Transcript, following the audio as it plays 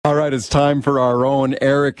right, it's time for our own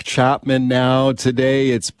Eric Chapman now.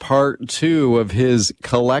 Today, it's part 2 of his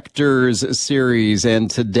Collectors series. And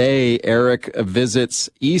today, Eric visits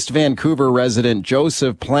East Vancouver resident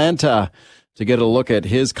Joseph Planta to get a look at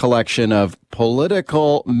his collection of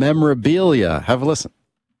political memorabilia. Have a listen.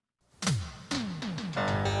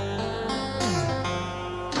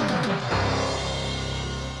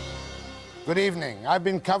 Good evening. I've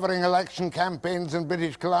been covering election campaigns in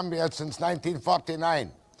British Columbia since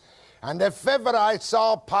 1949. And if ever I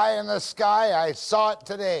saw pie in the sky, I saw it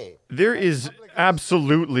today. There is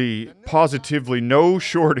absolutely, positively no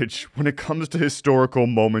shortage when it comes to historical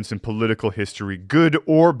moments in political history, good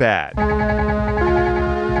or bad.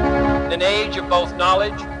 In an age of both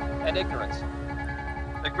knowledge and ignorance,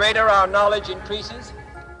 the greater our knowledge increases,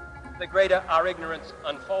 the greater our ignorance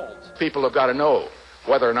unfolds. People have got to know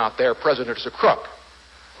whether or not their president's a crook.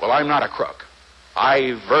 Well, I'm not a crook.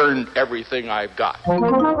 I've earned everything I've got. From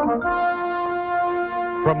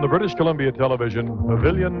the British Columbia Television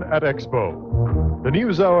Pavilion at Expo, the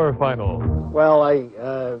News Hour Final. Well,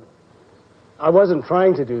 I wasn't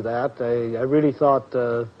trying to do that. I really thought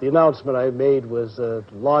the announcement I made was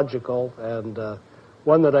logical and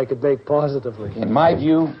one that I could make positively. In my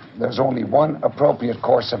view, there's only one appropriate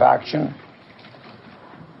course of action.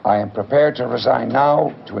 I am prepared to resign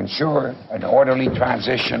now to ensure an orderly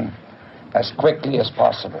transition as quickly as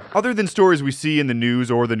possible. Other than stories we see in the news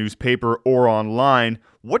or the newspaper or online,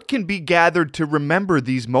 what can be gathered to remember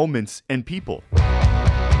these moments and people?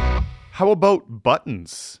 How about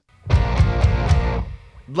buttons?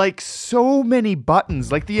 Like so many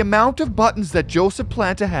buttons, like the amount of buttons that Joseph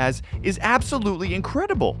Planta has is absolutely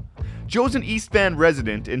incredible. Joe's an East Van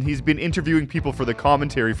resident and he's been interviewing people for the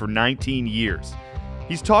commentary for 19 years.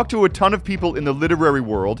 He's talked to a ton of people in the literary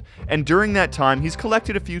world, and during that time, he's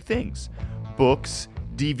collected a few things. Books,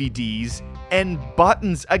 DVDs, and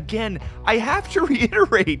buttons. Again, I have to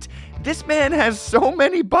reiterate, this man has so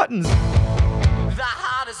many buttons. The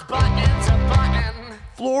hottest button's a button.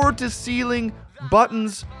 Floor to ceiling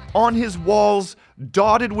buttons on his walls,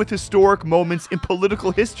 dotted with historic moments in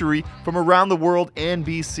political history from around the world and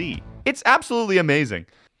BC. It's absolutely amazing.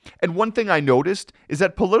 And one thing I noticed is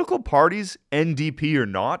that political parties, NDP or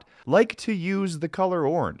not, like to use the color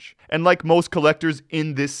orange. And like most collectors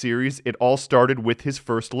in this series, it all started with his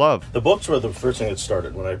first love. The books were the first thing that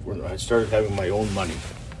started when I started having my own money.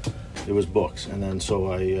 It was books, and then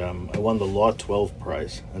so I won the Law 12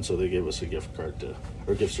 prize, and so they gave us a gift card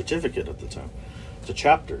or gift certificate at the time to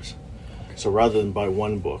Chapters. So rather than buy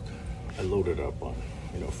one book, I loaded up on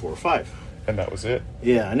 4 or 5. And that was it.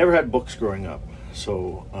 Yeah, I never had books growing up.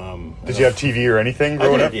 So, did you have TV or anything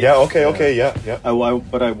growing up? Yeah, okay, yeah.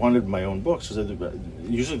 But I wanted my own books.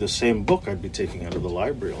 Usually the same book I'd be taking out of the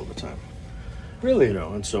library all the time. Really?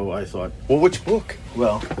 And so I thought... Well, which book?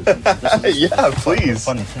 Well... yeah, please.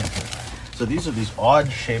 Funny thing. So these are these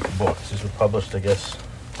odd-shaped books. These were published, I guess,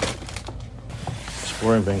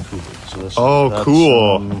 Exploring Vancouver. So that's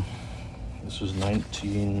cool. This was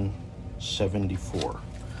 1974.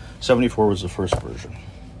 74 was the first version.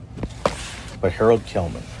 By Harold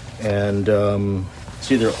Kellman. And,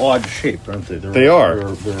 see, they're odd-shaped, aren't they? They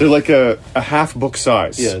are. They're like a half book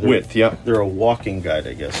size width, yeah. They're a walking guide,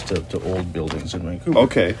 I guess, to old buildings in Vancouver.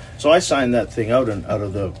 Okay. So I signed that thing out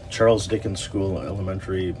of the Charles Dickens School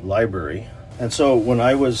Elementary Library. And so when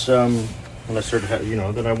I was, when I started,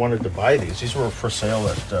 then I wanted to buy these. These were for sale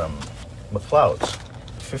at McLeod's,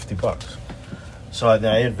 $50. So I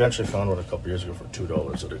eventually found one a couple years ago for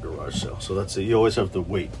 $2 at a garage sale. So that's it. You always have to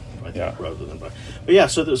wait, I think, rather than buy. But yeah,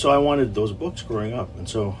 so I wanted those books growing up, and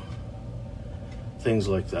so things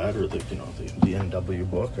like that, or the NW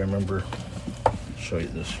book. I remember. I'll show you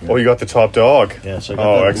this. Here. Oh, you got the top dog. Yeah, so I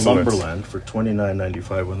got that excellent. Lumberland for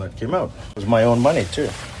 $29.95 when that came out. It was my own money too.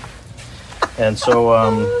 And so,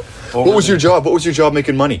 what was your job? What was your job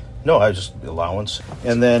making money? No, I just allowance,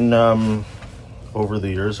 and then. Over the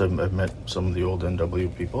years, I've met some of the old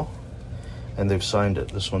NW people, and they've signed it.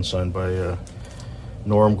 This one's signed by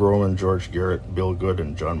Norm Groman, George Garrett, Bill Good,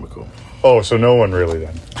 and John McComb. Oh, so no one really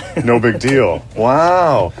then. No big deal.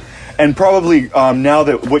 Wow. And probably now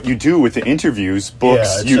that what you do with the interviews,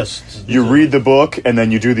 books, you read the book and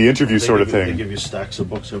then you do the interview sort of thing. They give you stacks of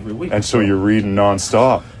books every week. And so you're reading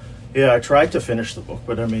nonstop. Yeah, I tried to finish the book,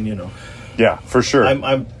 but I mean, Yeah, for sure.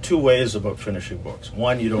 I'm two ways about finishing books.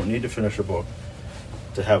 One, you don't need to finish a book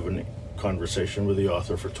to have a conversation with the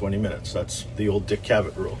author for 20 minutes. That's the old Dick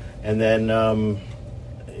Cavett rule. And then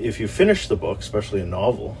if you finish the book, especially a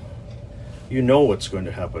novel, you know what's going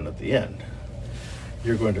to happen at the end.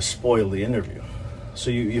 You're going to spoil the interview.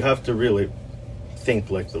 So you have to really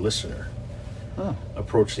think like the listener.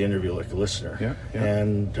 approach the interview like a listener. Yeah.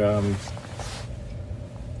 And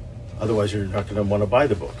otherwise, you're not going to want to buy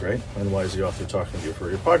the book, right? And why is the author talking to you for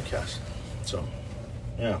your podcast? So,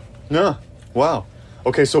 yeah. No. Wow.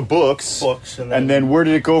 Okay, so books. And then where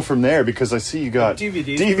did it go from there? Because I see you got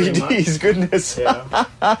DVDs. DVDs, goodness.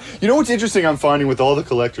 Yeah. You know what's interesting I'm finding with all the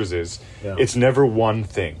collectors is it's never one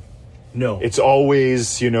thing. No. It's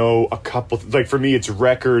always, a couple, like for me, it's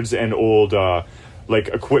records and old, like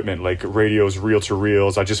equipment, like radios,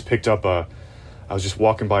 reel-to-reels. I just picked up I was just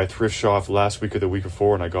walking by a thrift shop last week or the week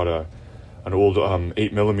before, and I got an old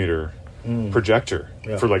 8mm projector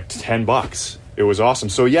for like $10. It was awesome.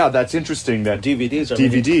 So yeah, that's interesting that DVDs.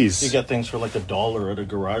 DVDs. You get things for like $1 at a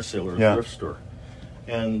garage sale or a thrift store.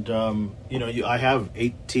 And, I have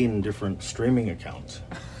 18 different streaming accounts.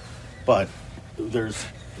 But there's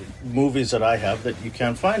movies that I have that you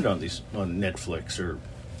can't find on Netflix or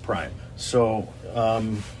Prime. So,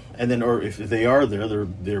 and then, or if they are there,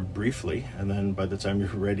 they're briefly, and then by the time you're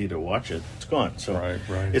ready to watch it, it's gone. So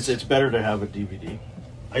right. It's better to have a DVD.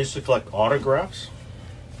 I used to collect autographs.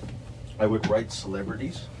 I would write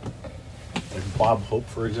celebrities, like Bob Hope,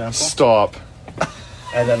 for example. Stop.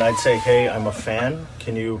 And then I'd say, hey, I'm a fan.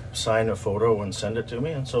 Can you sign a photo and send it to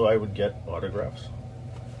me? And so I would get autographs.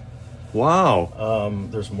 Wow.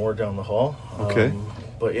 There's more down the hall. Okay.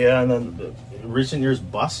 But yeah, and then recent years,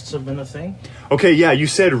 busts have been a thing. Okay, yeah, you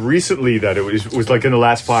said recently that it was like in the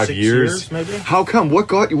last 5 6 years. years, maybe. How come?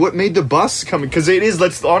 What made the bus come? Because it is,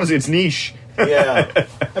 honestly, it's niche. Yeah.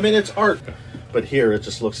 I mean, it's art. But here, it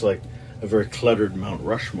just looks like a very cluttered Mount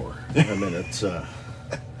Rushmore. I mean, it's...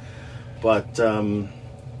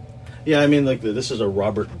 yeah, I mean, like, this is a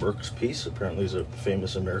Robert Burks piece. Apparently he's a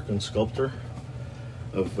famous American sculptor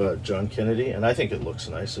of John Kennedy, and I think it looks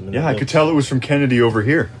nice. I mean, I could tell it was from Kennedy over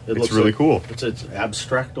here. It's really cool. It's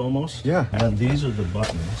abstract almost. Yeah. And these are the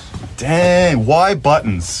buttons. Dang, why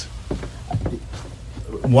buttons?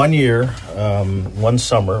 One year, one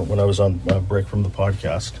summer, when I was on break from the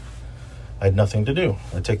podcast, I had nothing to do.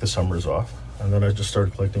 I take the summers off, and then I just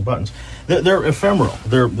started collecting buttons. They're ephemeral.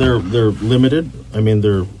 They're limited. I mean,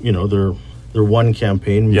 they're one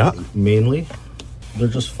campaign mainly. They're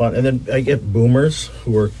just fun. And then I get boomers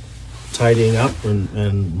who are tidying up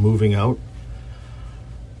and moving out.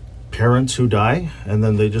 Parents who die, and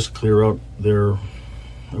then they just clear out their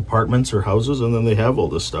apartments or houses, and then they have all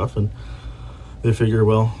this stuff, and they figure,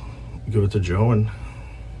 well, give it to Joe, and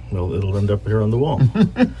well, it'll end up here on the wall.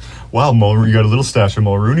 Wow, you got a little stash of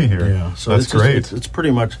Mulrooney here. Yeah, so that's great. It's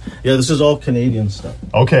pretty much, this is all Canadian stuff.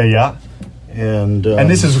 Okay, yeah. And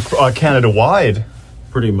this is Canada-wide.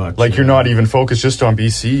 Pretty much. Like, you're not even focused just on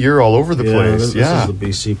BC, you're all over the place. This is the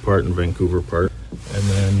BC part and Vancouver part. And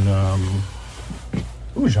then...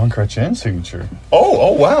 Ooh, Jean Chrétien's signature.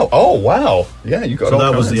 Oh, wow. Yeah, you got so all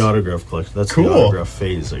that kinds. was the autograph collection. That's cool. The autograph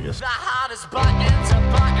phase, I guess.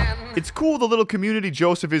 It's cool the little community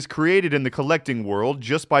Joseph has created in the collecting world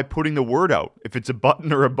just by putting the word out. If it's a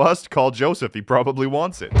button or a bust, call Joseph. He probably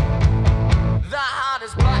wants it.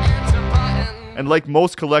 And like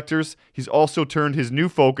most collectors, he's also turned his new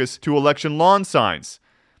focus to election lawn signs.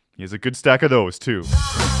 He has a good stack of those, too.